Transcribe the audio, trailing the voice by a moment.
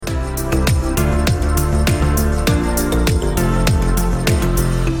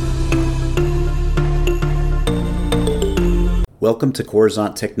Welcome to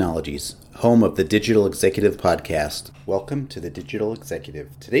Coruzant Technologies, home of the Digital Executive Podcast. Welcome to the Digital Executive.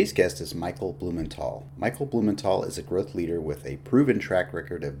 Today's guest is Michael Blumental. Michael Blumental is a growth leader with a proven track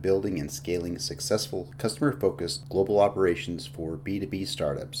record of building and scaling successful customer-focused global operations for B2B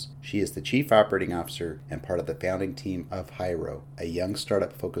startups. She is the Chief Operating Officer and part of the founding team of Hyro, a young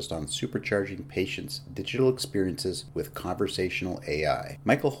startup focused on supercharging patients' digital experiences with conversational AI.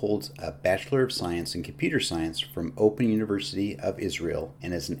 Michael holds a Bachelor of Science in Computer Science from Open University of Israel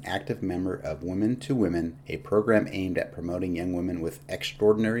and is an active member of Women to Women, a program aimed at promoting young women with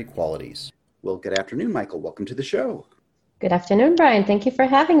extraordinary qualities. Well, good afternoon, Michael. Welcome to the show. Good afternoon, Brian. Thank you for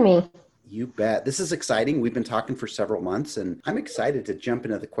having me. You bet. This is exciting. We've been talking for several months, and I'm excited to jump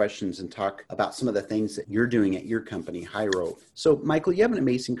into the questions and talk about some of the things that you're doing at your company, Hyro. So, Michael, you have an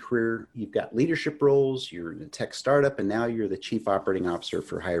amazing career. You've got leadership roles. You're in a tech startup, and now you're the Chief Operating Officer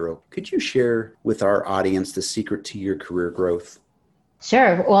for Hyro. Could you share with our audience the secret to your career growth?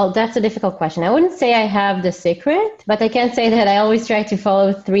 Sure. Well, that's a difficult question. I wouldn't say I have the secret, but I can say that I always try to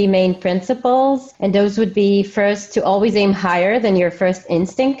follow three main principles. And those would be, first, to always aim higher than your first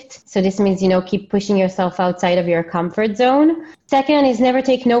instinct. So this means, keep pushing yourself outside of your comfort zone. Second is never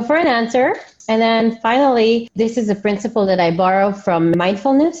take no for an answer. And then finally, this is a principle that I borrow from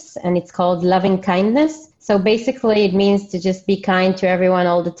mindfulness, and it's called loving kindness. So basically, it means to just be kind to everyone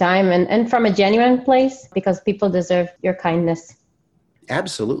all the time and from a genuine place, because people deserve your kindness.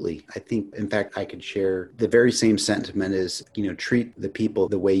 Absolutely. I think, in fact, I could share the very same sentiment as, treat the people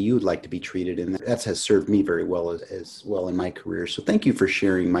the way you would like to be treated. And that has served me very well as well in my career. So thank you for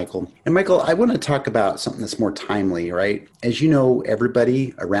sharing, Michael. And Michael, I want to talk about something that's more timely, right? As you know,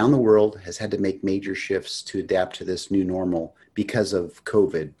 everybody around the world has had to make major shifts to adapt to this new normal because of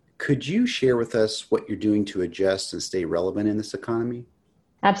COVID. Could you share with us what you're doing to adjust and stay relevant in this economy?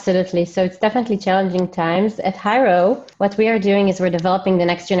 Absolutely. So it's definitely challenging times. At Hyro, what we are doing is we're developing the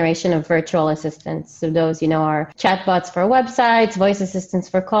next generation of virtual assistants. So those, are chatbots for websites, voice assistants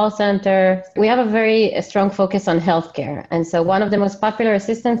for call center. We have a very strong focus on healthcare. And so one of the most popular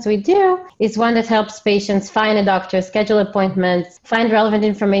assistants we do is one that helps patients find a doctor, schedule appointments, find relevant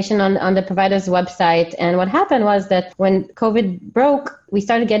information on the provider's website. And what happened was that when COVID broke, we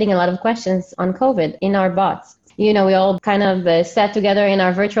started getting a lot of questions on COVID in our bots. We all kind of sat together in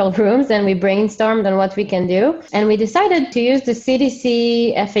our virtual rooms and we brainstormed on what we can do. And we decided to use the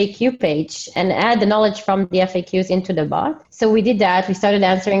CDC FAQ page and add the knowledge from the FAQs into the bot. So we did that. We started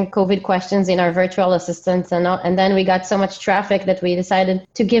answering COVID questions in our virtual assistants. And then we got so much traffic that we decided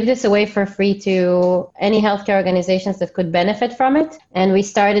to give this away for free to any healthcare organizations that could benefit from it. And we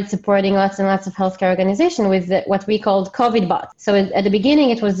started supporting lots and lots of healthcare organizations with what we called COVID bots. So at the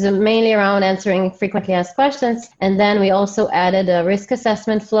beginning, it was mainly around answering frequently asked questions. And then we also added a risk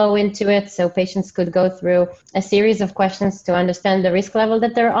assessment flow into it, so patients could go through a series of questions to understand the risk level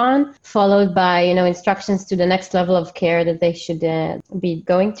that they're on, followed by, instructions to the next level of care that they should be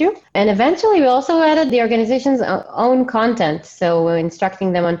going through. And eventually, we also added the organization's own content, so we're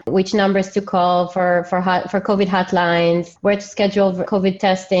instructing them on which numbers to call for COVID hotlines, where to schedule COVID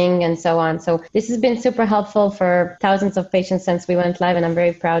testing, and so on. So this has been super helpful for thousands of patients since we went live, and I'm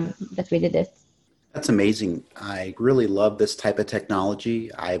very proud that we did it. That's amazing. I really love this type of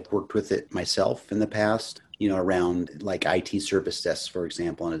technology. I've worked with it myself in the past, around like IT service desks, for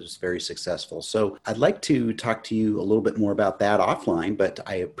example, and it was very successful. So I'd like to talk to you a little bit more about that offline, but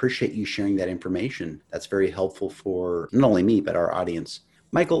I appreciate you sharing that information. That's very helpful for not only me, but our audience.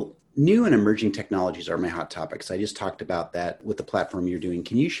 Michael, new and emerging technologies are my hot topics. I just talked about that with the platform you're doing.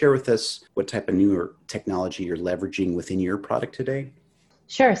 Can you share with us what type of newer technology you're leveraging within your product today?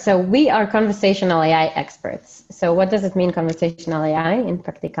 Sure. So we are conversational AI experts. So what does it mean, conversational AI in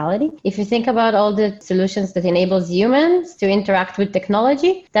practicality? If you think about all the solutions that enables humans to interact with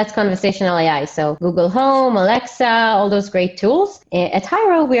technology, that's conversational AI. So Google Home, Alexa, all those great tools. At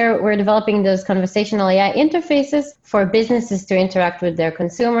Hyro, we're developing those conversational AI interfaces for businesses to interact with their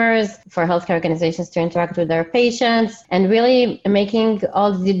consumers, for healthcare organizations to interact with their patients, and really making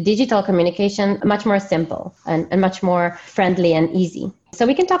all the digital communication much more simple and much more friendly and easy. So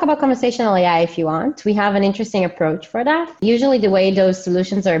we can talk about conversational AI if you want. We have an interesting approach for that. Usually the way those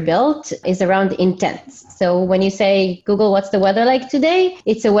solutions are built is around intents. So when you say, Google, what's the weather like today?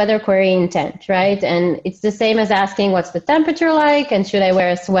 It's a weather query intent, right? And it's the same as asking, what's the temperature like? And should I wear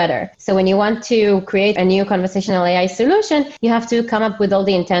a sweater? So when you want to create a new conversational AI solution, you have to come up with all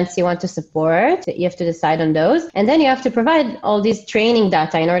the intents you want to support. You have to decide on those. And then you have to provide all this training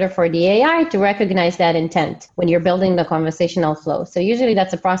data in order for the AI to recognize that intent when you're building the conversational flow. So usually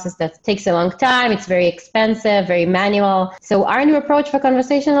that's a process that takes a long time. It's very expensive, very manual. So our new approach for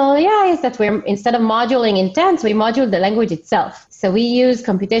conversational AI is that we're, instead of moduling modeling intents, we module the language itself. So we use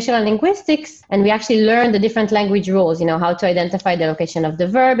computational linguistics, and we actually learn the different language rules, how to identify the location of the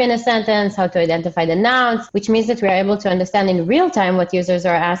verb in a sentence, how to identify the nouns, which means that we are able to understand in real time what users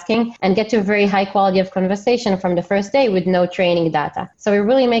are asking and get to a very high quality of conversation from the first day with no training data. So we're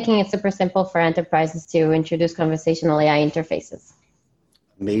really making it super simple for enterprises to introduce conversational AI interfaces.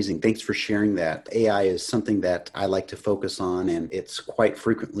 Amazing. Thanks for sharing that. AI is something that I like to focus on, and it's quite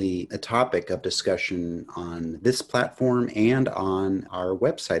frequently a topic of discussion on this platform and on our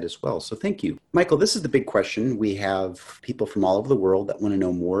website as well. So thank you. Michael, this is the big question. We have people from all over the world that want to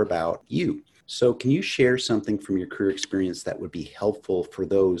know more about you. So can you share something from your career experience that would be helpful for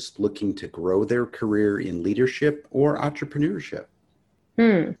those looking to grow their career in leadership or entrepreneurship?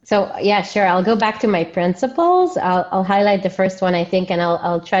 So yeah, sure. I'll go back to my principles. I'll highlight the first one, I think, and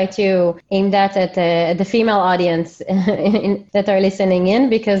I'll try to aim that at the female audience that are listening in,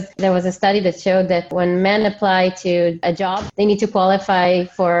 because there was a study that showed that when men apply to a job, they need to qualify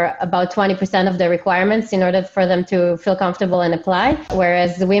for about 20% of the requirements in order for them to feel comfortable and apply,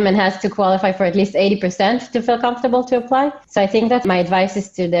 whereas the women has to qualify for at least 80% to feel comfortable to apply. So I think that my advice is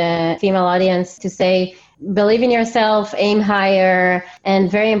to the female audience to say, believe in yourself, aim higher,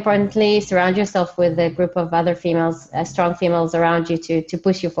 and very importantly, surround yourself with a group of other females, strong females around you to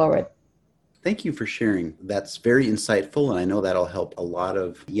push you forward. Thank you for sharing. That's very insightful, and I know that'll help a lot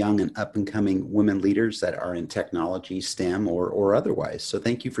of young and up-and-coming women leaders that are in technology, STEM, or otherwise. So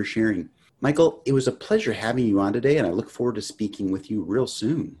thank you for sharing. Michael, it was a pleasure having you on today, and I look forward to speaking with you real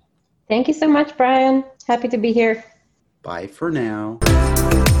soon. Thank you so much, Brian. Happy to be here. Bye for now.